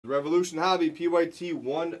Revolution Hobby PYT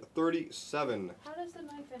 137. How does the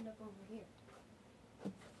knife end up over here?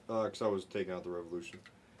 Because I was taking out the Revolution.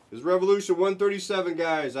 This is Revolution 137,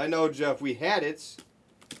 guys. I know, Jeff. We had it,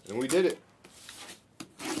 and we did it.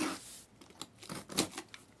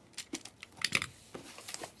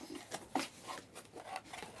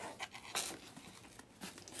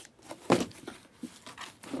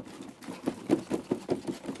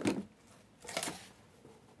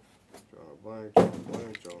 Blank,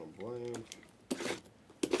 draw a blank.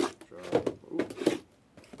 Draw. Ooh.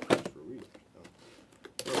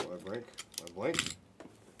 Oh, my blank. My blank.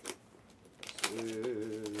 This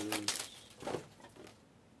is.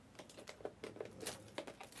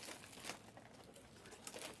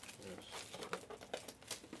 Yes.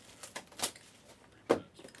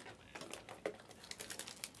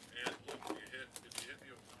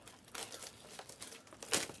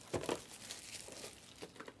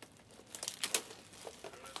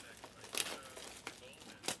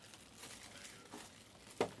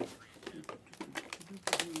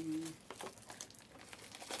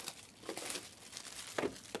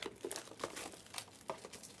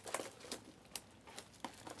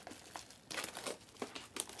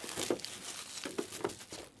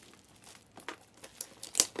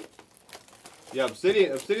 Yeah,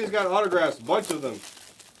 Obsidian's got autographs, a bunch of them.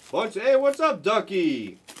 Hey, what's up,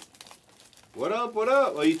 Ducky? What up, what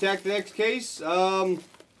up? Well, you tacked the next case? Yeah.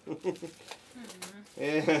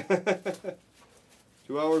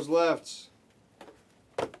 2 hours left.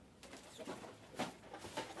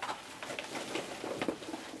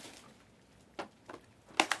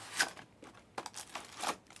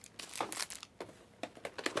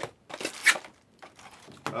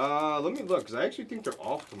 Let me look, because I actually think they're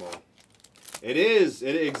off tomorrow. It is.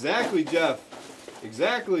 Exactly, Jeff.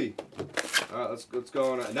 Exactly. All right, let's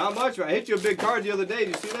go on. Not much. I hit you a big card the other day. Did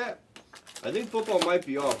you see that? I think football might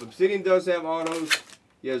be off. Obsidian does have autos.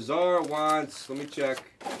 Yeah, Zara wants. Let me check.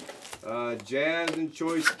 Jazz and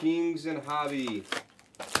Choice Kings and Hobby.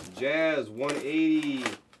 Jazz 180.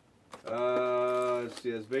 Let's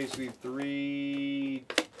see. That's basically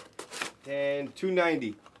 310.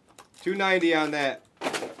 290. 290 on that.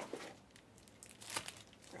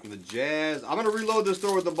 The Jazz. I'm going to reload this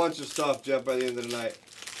store with a bunch of stuff, Jeff, by the end of the night.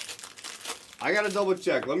 I got to double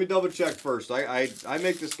check. Let me double check first. I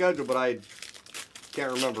make the schedule, but I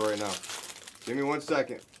can't remember right now. Give me 1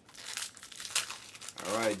 second.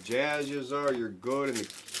 All right, Jazz, Yazar, you're good, and the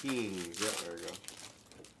Kings. Yep, there we go.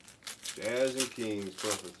 Jazz and Kings,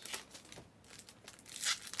 perfect.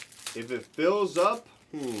 If it fills up,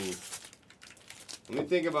 let me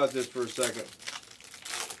think about this for a second.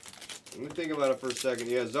 Let me think about it for a second.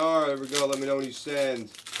 Yeah, Zara, there we go. Let me know when you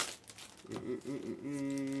send.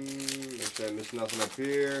 Make sure I miss nothing up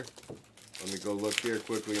here. Let me go look here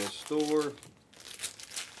quickly in the store.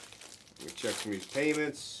 Let me check some of these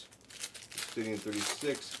payments. Obsidian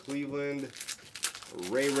 36, Cleveland.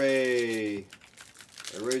 Ray.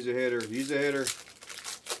 Ray's a hitter. He's a hitter.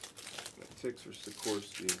 Ticks for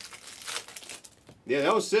Sikorsky. Yeah,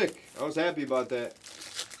 that was sick. I was happy about that.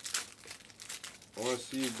 I want to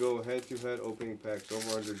see you go head-to-head opening packs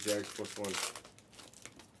over under Jags +1.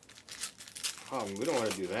 Oh, we don't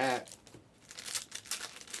want to do that.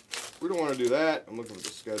 We don't want to do that. I'm looking for the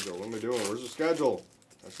schedule. What am I doing? Where's the schedule?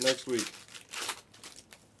 That's next week.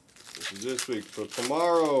 This is this week. So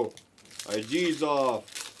tomorrow, IG's off.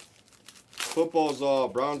 Football's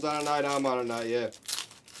off. Brown's on a night. I'm on a night. Yeah.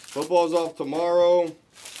 Football's off tomorrow.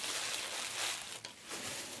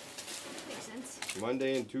 Makes sense.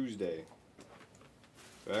 Monday and Tuesday.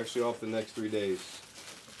 We're actually off the next 3 days.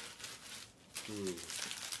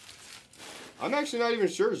 I'm actually not even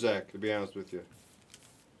sure, Zach, to be honest with you.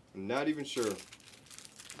 I'm not even sure. Let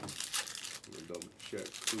me double check.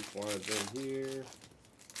 Croup wanted them here.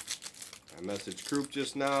 I messaged Croup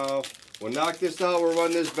just now. We'll knock this out. We'll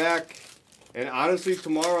run this back. And honestly,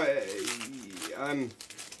 tomorrow, I'm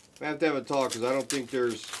going to have a talk because I don't think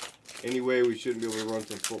there's any way we shouldn't be able to run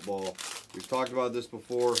some football. We've talked about this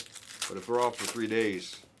before. But if we're off for 3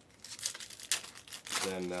 days,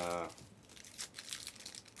 then how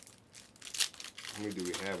many do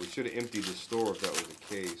we have? We should have emptied the store if that was the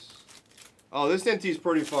case. Oh, this empty's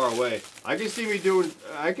pretty far away. I can see me doing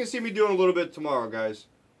a little bit tomorrow, guys.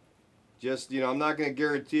 Just, I'm not going to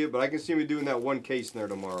guarantee it, but I can see me doing that one case in there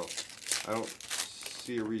tomorrow. I don't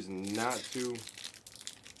see a reason not to.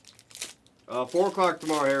 4 o'clock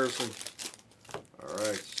tomorrow, Harrison. All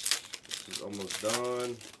right, this is almost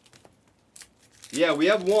done. Yeah, we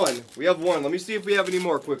have one. We have one. Let me see if we have any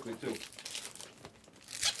more quickly, too.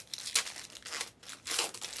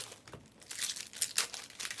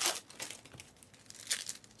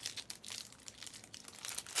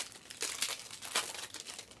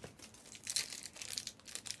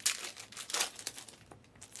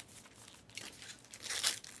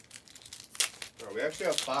 Right, we actually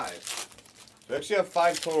have 5. We actually have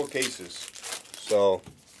 5 total cases. So,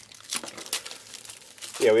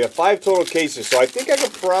 yeah, we have 5 total cases. So I think I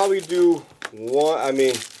could probably do one. I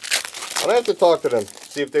mean, I'm gonna have to talk to them,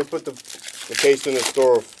 see if they put the case in the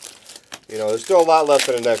store. You know, there's still a lot left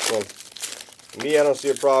in the next one. Me, I don't see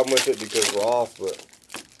a problem with it because we're off, but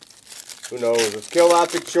who knows? Let's kill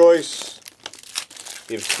Optic Choice.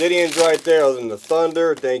 The Obsidian's right there, other than the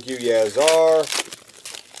Thunder. Thank you, Yazar.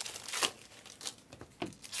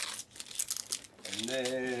 And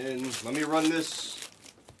then let me run this.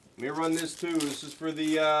 Let me run this too. This is for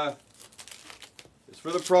the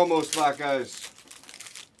promo spot, guys.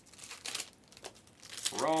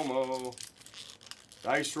 Promo.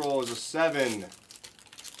 Dice roll is a 7.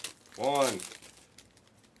 1,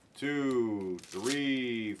 2,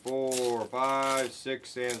 3, 4, 5,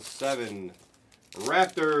 6, and 7.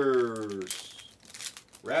 Raptors.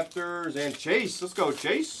 Raptors and Chase. Let's go,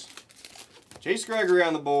 Chase. Chase Gregory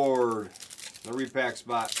on the board. The repack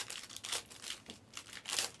spot.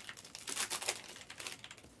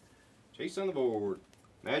 Chase on the board.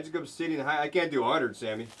 Magic Obsidian High. I can't do 100,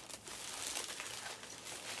 Sammy.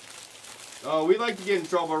 Oh, we like to get in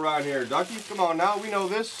trouble around here. Ducky, come on now. We know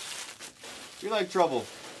this. We like trouble.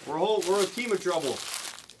 We're a team of trouble.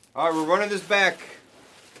 All right, we're running this back.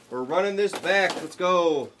 We're running this back. Let's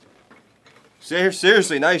go.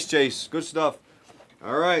 Seriously, nice, Chase. Good stuff.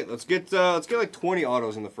 All right, let's get like 20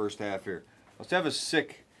 autos in the first half here. Let's have a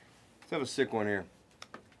sick one here.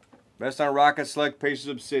 Best on Rocket Select, Pacers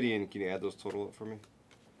Obsidian. Can you add those total up for me?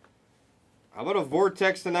 How about a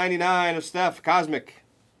Vortex to 99 of Steph Cosmic?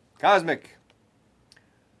 Cosmic.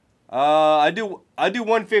 I do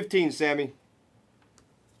 115, Sammy.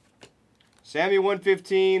 Sammy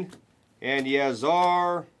 115 and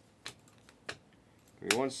Yazar.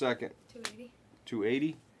 Give me 1 second. 280.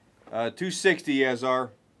 280. 260 Yazar.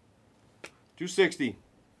 260.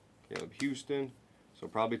 Caleb Houston. So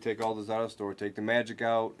probably take all those out of the store. Take the Magic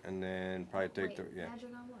out and then probably take the Magic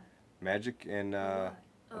on what? Magic and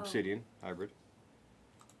Obsidian hybrid.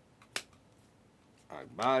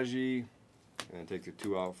 Alright, Baji. And then take the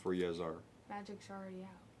 2 out for Yazar. Magic's already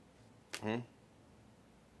out. Hmm?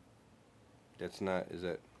 That's not, is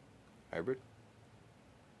that hybrid?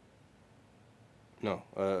 No,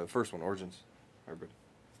 first one, Origins. Hybrid.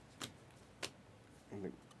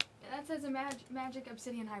 That says a Magic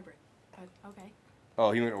Obsidian hybrid. But, okay.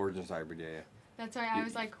 Oh, he went Origins hybrid, yeah. That's why I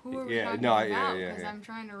was like, who are we Yeah, talking no, about? yeah, Because yeah. I'm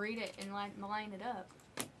trying to read it and line it up.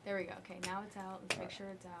 There we go. Okay, now it's out. Let's make sure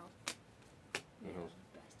it's out. Yeah,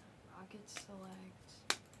 best on Rocket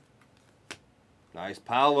Select. Nice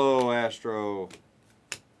Paolo Astro. Okay.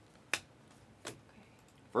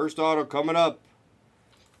 First auto coming up.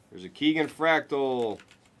 There's a Keegan Fractal.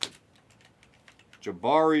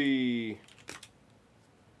 Jabari.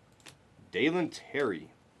 Dalen Terry.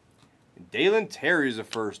 Dalen Terry is the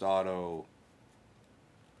first auto.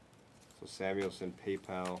 So Samuelson,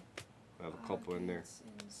 PayPal. I have a couple in there.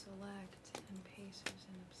 In Select and Pacers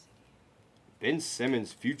and Obsidian. Ben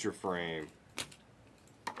Simmons Future Frame.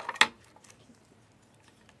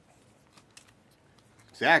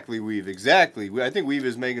 Exactly, Weave. Exactly. I think Weave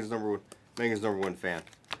is Megan's number one fan.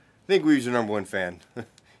 I think Weave's your number 1 fan.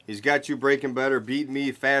 He's got you breaking better, beating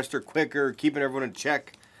me faster, quicker, keeping everyone in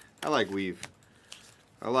check. I like Weave.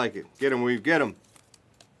 I like it. Get him, Weave. Get him.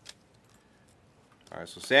 All right,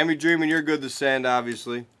 so Sammy Dreamin', you're good to send,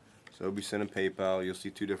 obviously. So he'll be sending PayPal. You'll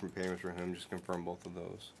see 2 different payments for him. Just confirm both of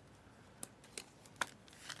those.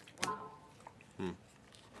 Wow. Hmm. I'm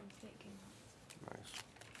thinking. Nice.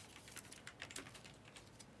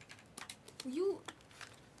 You.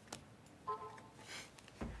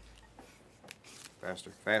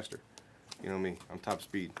 Faster, faster. You know me. I'm top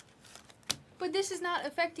speed. But this is not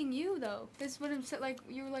affecting you though. This is what I'm saying. Like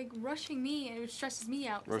you're like rushing me, and it stresses me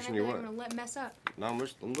out. Rushing you you what? I'm gonna mess up. No, I'm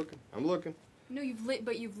looking. I'm looking. No,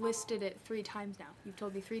 but you've listed it 3 times now. You've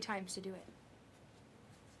told me 3 times to do it.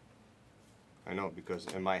 I know, because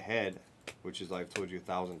in my head, which is I've told you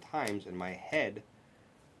 1,000 times, in my head,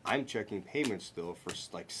 I'm checking payments still for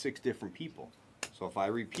like 6 different people. So if I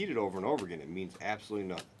repeat it over and over again, it means absolutely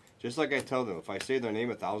nothing. Just like I tell them, if I say their name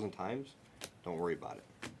 1,000 times, don't worry about it.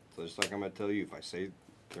 So just like I'm going to tell you, if I say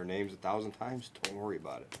their names 1,000 times, don't worry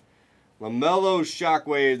about it. LaMelo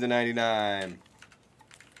Shockwave to 99.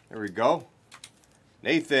 There we go.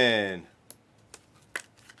 Nathan.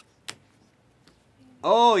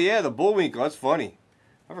 Oh, yeah, the Bullwinkle. That's funny.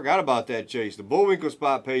 I forgot about that, Chase. The Bullwinkle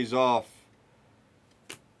spot pays off.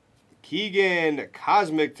 Keegan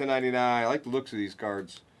Cosmic to 99. I like the looks of these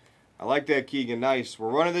cards. I like that, Keegan. Nice. We're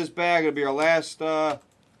running this bag. It'll be our last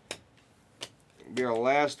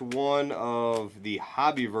one of the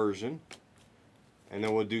hobby version. And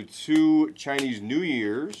then we'll do 2 Chinese New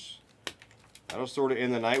Year's. That'll sort of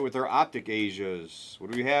end the night with our Optic Asias. What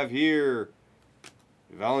do we have here?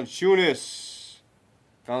 Valanciunas.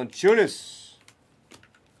 Valanciunas.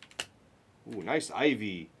 Ooh, nice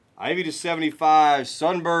Ivy. Ivy to 75.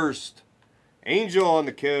 Sunburst. Angel on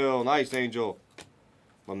the kill. Nice, Angel.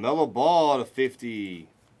 LaMelo Ball to 50.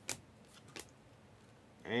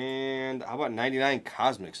 And how about 99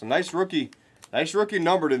 Cosmics? A nice rookie. Nice rookie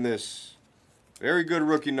numbered in this. Very good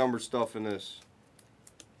rookie number stuff in this.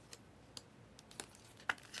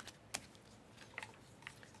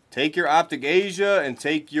 Take your Optic Asia and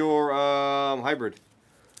take your Hybrid.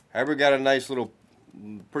 Hybrid got a nice little,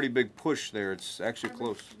 pretty big push there. It's actually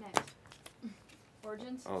close. Next.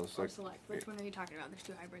 Origins or Select? Which one are you talking about? There's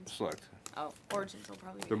 2 hybrids. Select. Oh, Origins will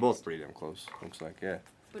probably be They're next. both pretty damn close, looks like, yeah.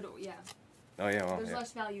 But, yeah. Oh, yeah, well, There's yeah.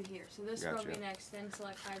 less value here. So this will Gotcha. probably next, then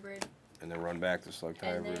Select Hybrid. And then run back to Select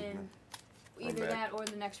And Hybrid. then either that or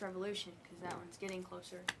the next Revolution, because that one's getting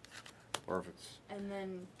closer. Perfect. And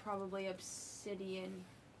then probably Obsidian.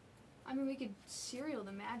 I mean, we could serial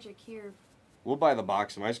the Magic here. We'll buy the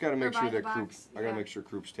box. I just got to make sure buy the that Croup, box, I got to yeah. make sure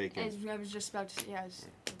Croup's taken. As I was just about to, yeah, I was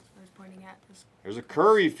pointing at this. There's a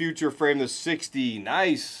Curry future frame to 60.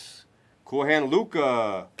 Nice. Cool hand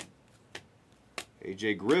Luka.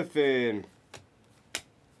 AJ Griffin.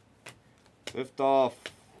 Liftoff.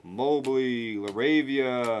 Mobley.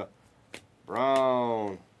 Laravia.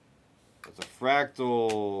 Brown. That's a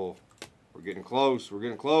fractal. We're getting close. We're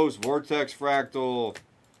getting close. Vortex fractal.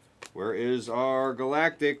 Where is our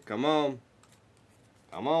Galactic? Come on.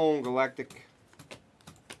 Come on, Galactic.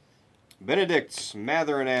 Benedict,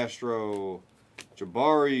 Mather and Astro.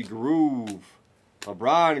 Jabari, Groove.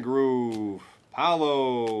 LeBron, Groove.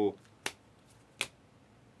 Paolo.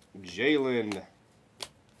 Jalen.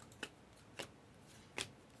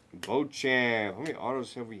 Beauchamp. How many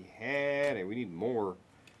autos have we had? And we need more.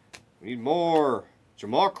 We need more.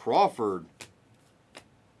 Jamal Crawford.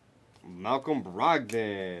 Malcolm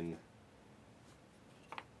Brogdon.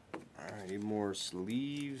 Alright, need more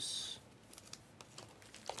sleeves.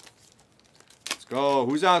 Let's go.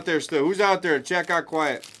 Who's out there still? Who's out there? Check out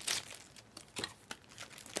quiet.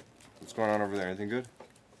 What's going on over there? Anything good?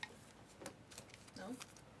 No.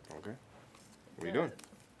 Okay. What are you doing?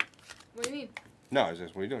 What do you mean? No, I was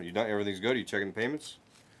asking, what are you doing? You done? Everything's good? You checking the payments?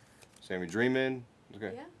 Sammy dreaming?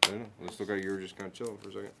 Okay. Yeah. I don't know. Let's look like you were just kind of chilling for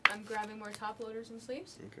a second. I'm grabbing more top loaders and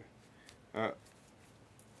sleeves. Okay. Alright.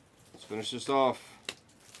 Let's finish this off.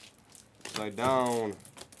 Upside down.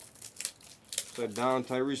 Upside down,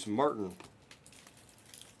 Tyrese Martin.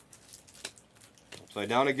 Upside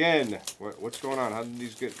down again. What's going on? How did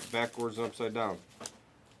these get backwards and upside down?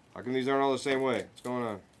 How come these aren't all the same way? What's going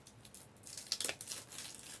on?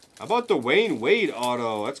 How about the Wayne Wade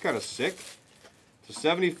auto? That's kind of sick. To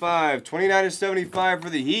 75. 29 to 75 for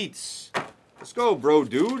the Heats. Let's go, bro,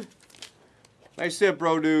 dude. Nice hit,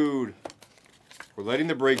 bro, dude. We're letting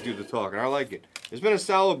the break do the talking. I like it. It's been a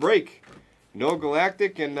solid break. No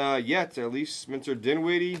Galactic, and yet, at least Spencer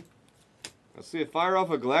Dinwiddie. Let's see, fire off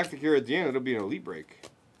a Galactic here at the end. It'll be an elite break.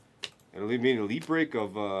 It'll be an elite break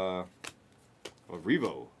of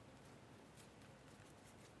Revo.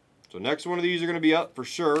 So next one of these are going to be up for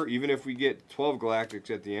sure, even if we get 12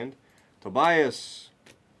 Galactics at the end. Tobias.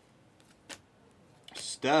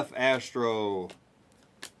 Steph Astro.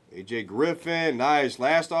 AJ Griffin. Nice.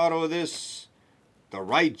 Last auto of this. The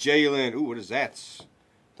right Jalen. Ooh, what is that?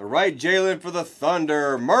 The right Jalen for the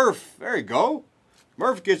Thunder. Murph. There you go.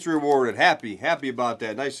 Murph gets rewarded. Happy about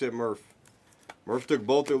that. Nice hit, Murph. Murph took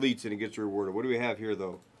both elites and he gets rewarded. What do we have here,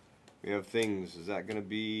 though? We have things. Is that going to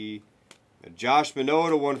be a Josh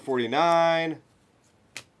Minota, 149?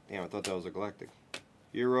 Damn, I thought that was a Galactic.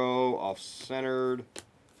 Hero, off-centered.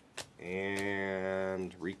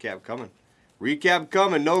 And recap coming. Recap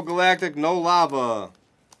coming. No Galactic, no Lava.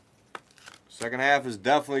 Second half is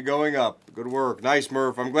definitely going up. Good work. Nice,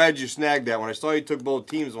 Murph. I'm glad you snagged that. When I saw you took both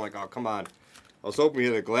teams, I'm like, oh, come on. I was hoping we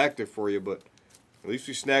had a Galactic for you, but at least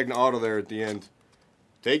we snagged an auto there at the end.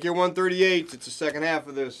 Take your 138s. It's the second half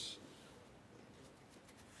of this.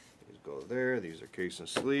 These go there. These are case and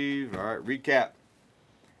sleeve. All right, recap.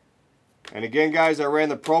 And again, guys, I ran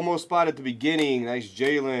the promo spot at the beginning. Nice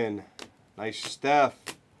Jalen. Nice Steph.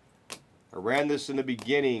 I ran this in the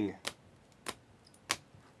beginning.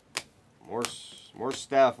 More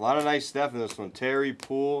Steph. A lot of nice Steph in this one. Terry,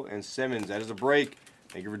 Poole, and Simmons. That is a break.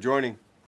 Thank you for joining.